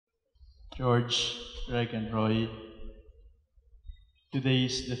George, Greg, and Roy, today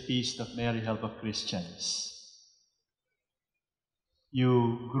is the Feast of Mary, Help of Christians.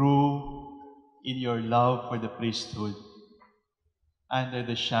 You grew in your love for the priesthood under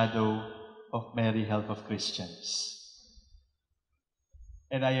the shadow of Mary, Help of Christians.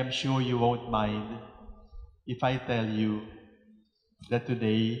 And I am sure you won't mind if I tell you that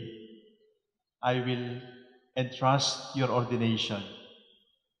today I will entrust your ordination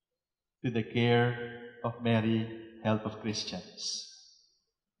to the care of Mary, Help of Christians.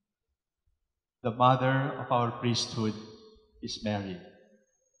 The mother of our priesthood is Mary.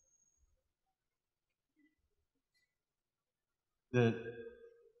 The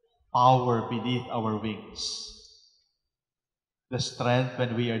power beneath our wings, the strength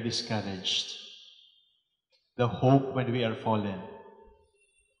when we are discouraged, the hope when we are fallen,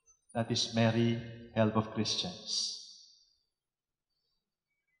 that is Mary, Help of Christians.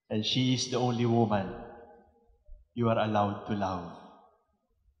 And she is the only woman you are allowed to love.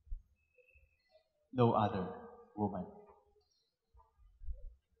 No other woman.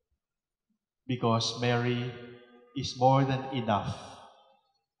 Because Mary is more than enough.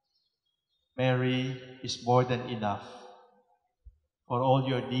 Mary is more than enough for all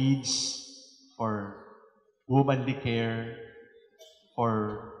your needs, for womanly care,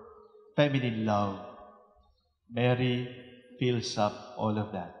 for feminine love. Mary fills up all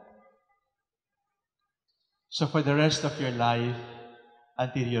of that. So for the rest of your life,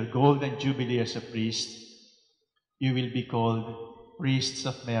 until your golden jubilee as a priest, you will be called priests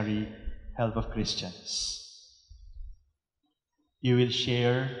of Mary, Help of Christians. You will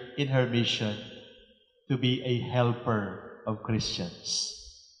share in her mission to be a helper of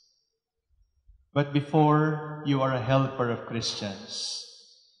Christians. But before you are a helper of Christians,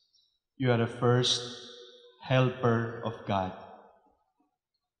 you are a first helper of God.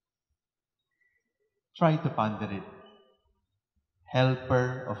 Try to ponder it.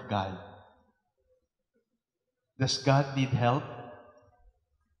 Helper of God. Does God need help?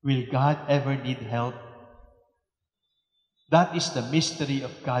 Will God ever need help? That is the mystery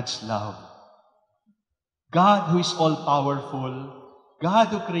of God's love. God, who is all-powerful, God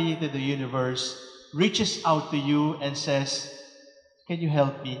who created the universe, reaches out to you and says, "Can you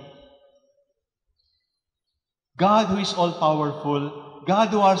help me?" God, who is all-powerful, God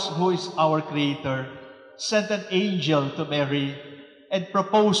who is our Creator, sent an angel to Mary and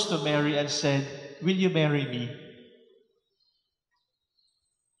proposed to Mary and said, "Will you marry me?"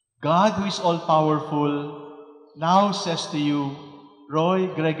 God, who is all-powerful, now says to you, "Roy,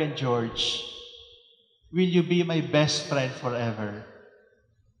 Greg, and George, will you be my best friend forever?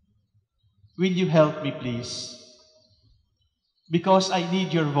 Will you help me, please? Because I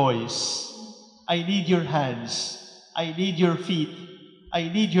need your voice. I need your hands. I need your feet. I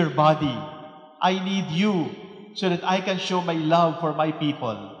need your body. I need you so that I can show my love for my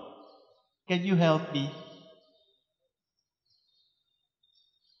people. Can you help me?"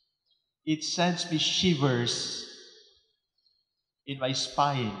 It sends me shivers in my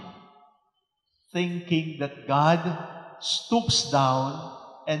spine, thinking that God stoops down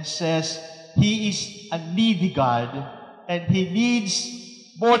and says He is a needy God and He needs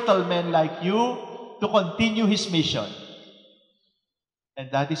mortal men like you to continue His mission. And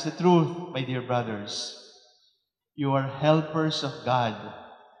that is the truth, my dear brothers. You are helpers of God.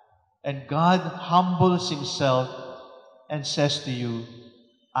 And God humbles Himself and says to you,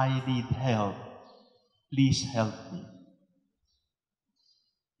 "I need help. Please help me."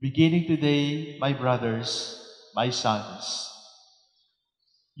 Beginning today, my brothers, my sons,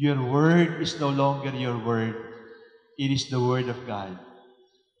 your word is no longer your word. It is the word of God.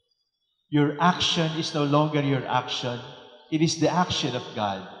 Your action is no longer your action. It is the action of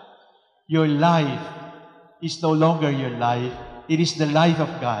God. Your life is no longer your life. It is the life of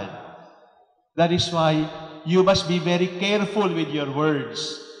God. That is why you must be very careful with your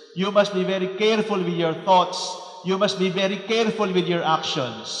words. You must be very careful with your thoughts. You must be very careful with your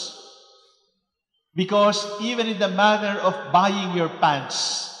actions. Because even in the manner of buying your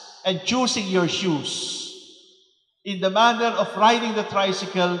pants and choosing your shoes, in the manner of riding the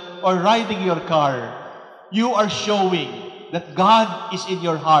tricycle or riding your car, you are showing that God is in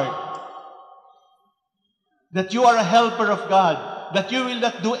your heart. That you are a helper of God. That you will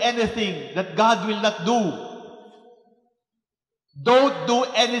not do anything that God will not do. Don't do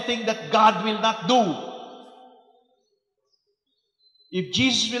anything that God will not do. If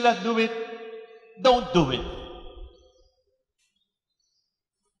Jesus will not do it, don't do it.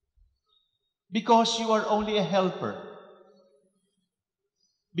 Because you are only a helper.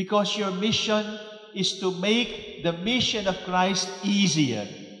 Because your mission is to make the mission of Christ easier.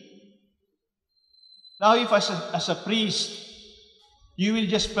 Now, if as a priest, you will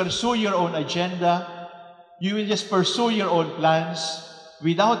just pursue your own agenda, you will just pursue your own plans,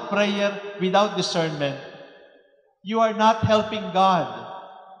 without prayer, without discernment, you are not helping God.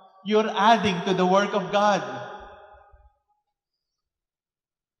 You're adding to the work of God.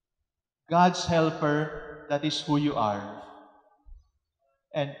 God's helper, that is who you are.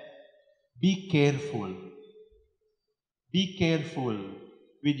 And be careful. Be careful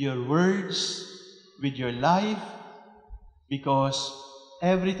with your words, with your life, because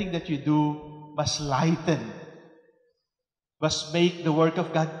everything that you do must lighten, must make the work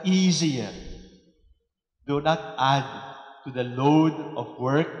of God easier. Do not add to the load of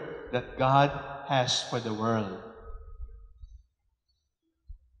work that God has for the world.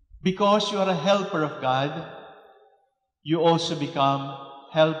 Because you are a helper of God, you also become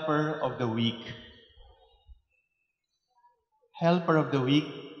helper of the weak. Helper of the weak,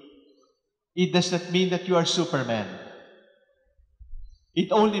 it does not mean that you are Superman.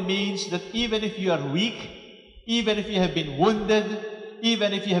 It only means that even if you are weak, even if you have been wounded,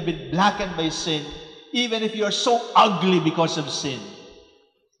 even if you have been blackened by sin, even if you are so ugly because of sin,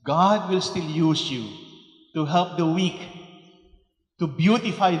 God will still use you to help the weak, to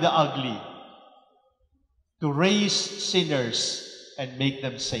beautify the ugly, to raise sinners and make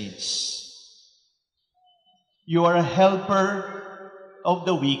them saints. You are a helper of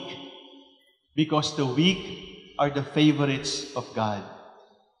the weak because the weak are the favorites of God.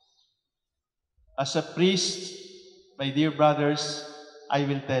 As a priest, my dear brothers, I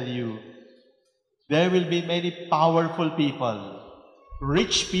will tell you, there will be many powerful people,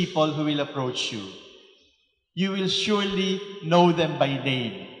 rich people who will approach you. You will surely know them by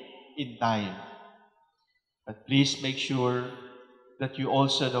name in time. But please make sure that you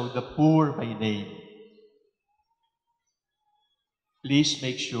also know the poor by name. Please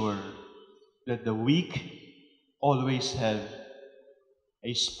make sure that the weak always have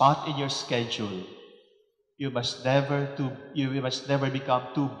a spot in your schedule. You must never become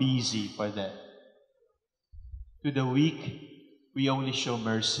too busy for them. To the weak, we only show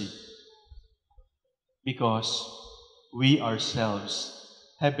mercy because we ourselves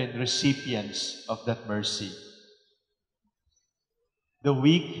have been recipients of that mercy. The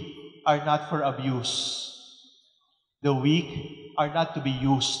weak are not for abuse. The weak are not to be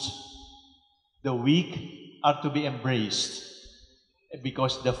used. The weak are to be embraced,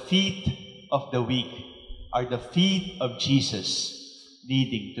 because the feet of the weak are the feet of Jesus,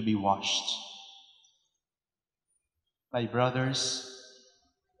 needing to be washed. My brothers,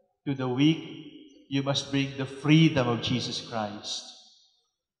 to the weak, you must bring the freedom of Jesus Christ.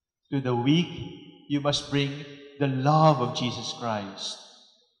 To the weak, you must bring the love of Jesus Christ.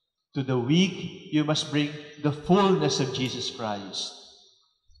 To the weak, you must bring the fullness of Jesus Christ.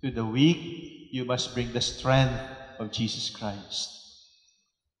 To the weak, you must bring the strength of Jesus Christ.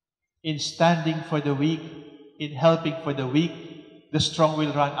 In standing for the weak, in helping for the weak, the strong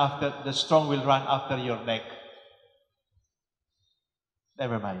will run after your neck.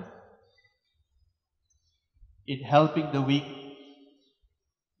 Never mind. In helping the weak,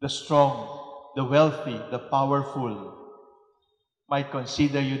 the strong, the wealthy, the powerful might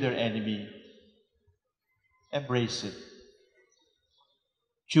consider you their enemy. Embrace it.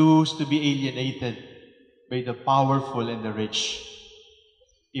 Choose to be alienated by the powerful and the rich,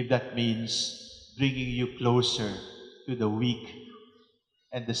 if that means bringing you closer to the weak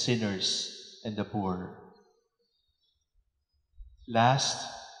and the sinners and the poor. Last,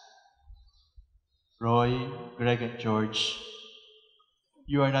 Roy, Greg, and George,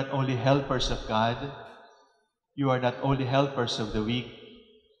 you are not only helpers of God, you are not only helpers of the weak,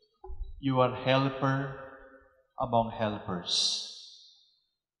 you are helper among helpers.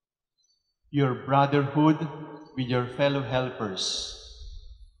 Your brotherhood with your fellow helpers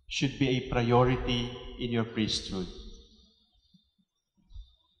should be a priority in your priesthood.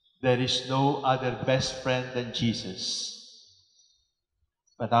 There is no other best friend than Jesus.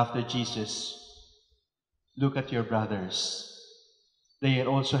 But after Jesus, look at your brothers. They are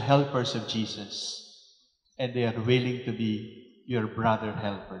also helpers of Jesus, and they are willing to be your brother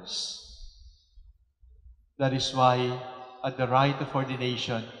helpers. That is why, at the rite of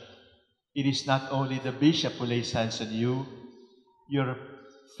ordination, it is not only the bishop who lays hands on you, your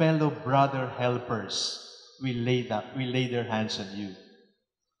fellow brother helpers will lay their hands on you,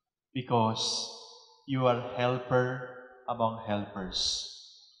 because you are helper among helpers.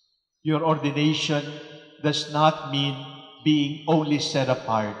 Your ordination does not mean being only set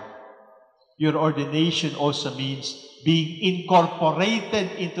apart. Your ordination also means being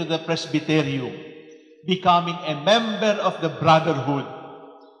incorporated into the presbyterium, becoming a member of the brotherhood.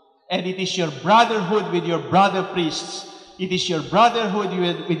 And it is your brotherhood with your brother priests. It is your brotherhood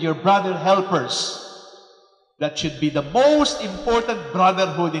with your brother helpers that should be the most important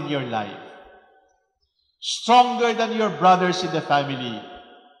brotherhood in your life. Stronger than your brothers in the family.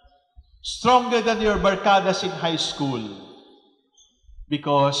 Stronger than your barkadas in high school.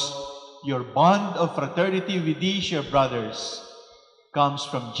 Because your bond of fraternity with these, your brothers, comes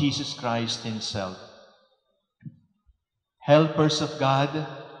from Jesus Christ Himself. Helpers of God,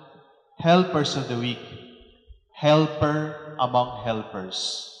 helpers of the weak, helper among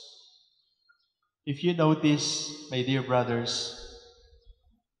helpers. If you notice, my dear brothers,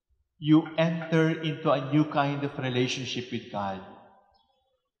 you enter into a new kind of relationship with God.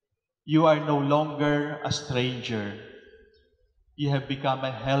 You are no longer a stranger. You have become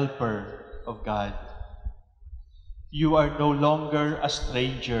a helper of God. You are no longer a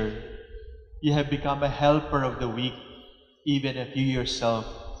stranger. You have become a helper of the weak, even if you yourself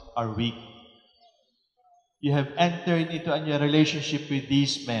are weak. You have entered into a new relationship with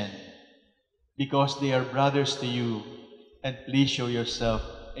these men because they are brothers to you, and please show yourself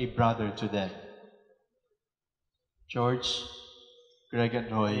a brother to them. George, Greg,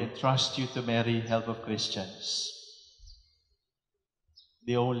 and Roy, I trust you to Mary, Help of Christians,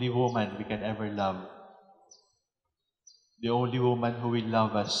 the only woman we can ever love, the only woman who will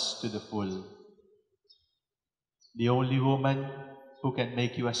love us to the full, the only woman who can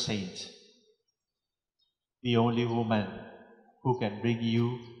make you a saint, the only woman who can bring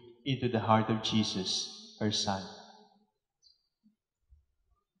you into the heart of Jesus, her Son.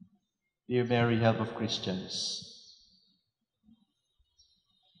 Dear Mary, Help of Christians,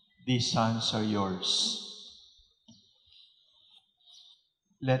 these sons are yours.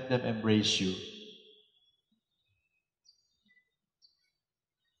 Let them embrace you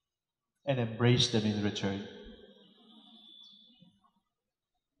and embrace them in return.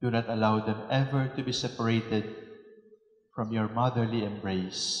 Do not allow them ever to be separated from your motherly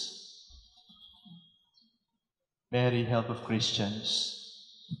embrace. Mary, Help of Christians,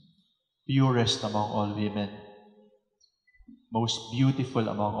 purest among all women, most beautiful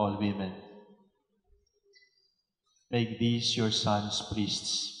among all women, make these your sons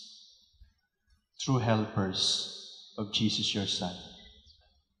priests, true helpers of Jesus your Son.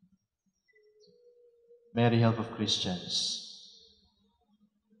 Mary, Help of Christians,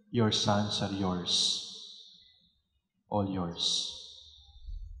 your sons are yours, all yours.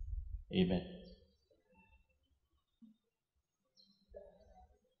 Amen.